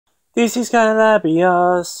This is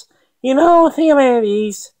Galabios. Think about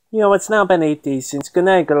these. It's now been 8 days since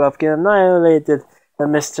Golovkin annihilated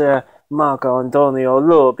Mr. Marco Antonio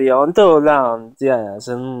Lubio Dolan. Yes,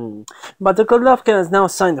 but the Golovkin has now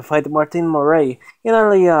signed to fight Martin Moray in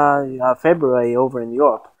early February over in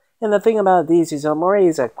Europe. And the thing about these is Moray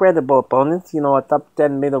is a credible opponent, a top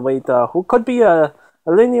 10 middleweight who could be a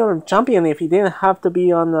linear champion if he didn't have to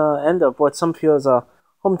be on the end of what some feel is a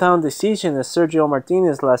hometown decision as Sergio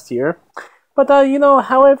Martinez last year. But,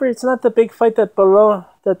 however, it's not the big fight that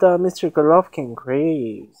Mr. Golovkin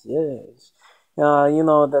craves, yes.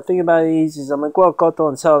 The thing about it is Miguel Cotto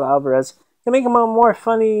and Saul Alvarez can make him more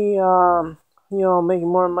funny, making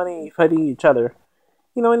more money fighting each other.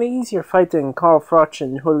 In an easier fight than Carl Froch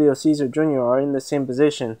and Julio Cesar Jr. are in the same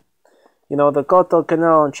position. The Cotto,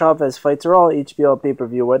 Canelo, and Chavez fights are all HBO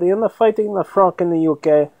pay-per-view, where they end up fighting the Froch in the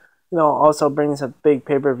UK. Also brings a big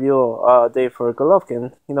pay-per-view day for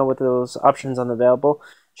Golovkin, with those options unavailable.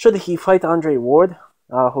 Should he fight Andre Ward,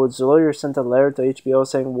 whose lawyer sent a letter to HBO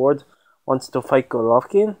saying Ward wants to fight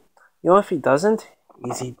Golovkin? If he doesn't,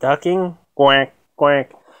 is he ducking? Quack,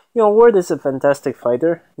 quack. Ward is a fantastic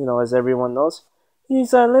fighter, as everyone knows.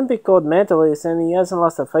 He's an Olympic gold medalist, and he hasn't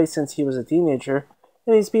lost a fight since he was a teenager.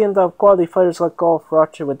 And he's beaten up quality fighters like Carl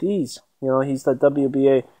Froch with ease. He's the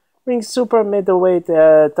WBA ring super middleweight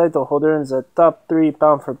title holder and is a top 3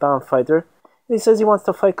 pound-for-pound fighter. And he says he wants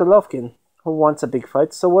to fight Golovkin, who wants a big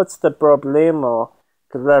fight. So what's the problemo?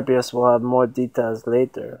 Calabrius will have more details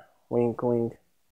later. Wink, wink.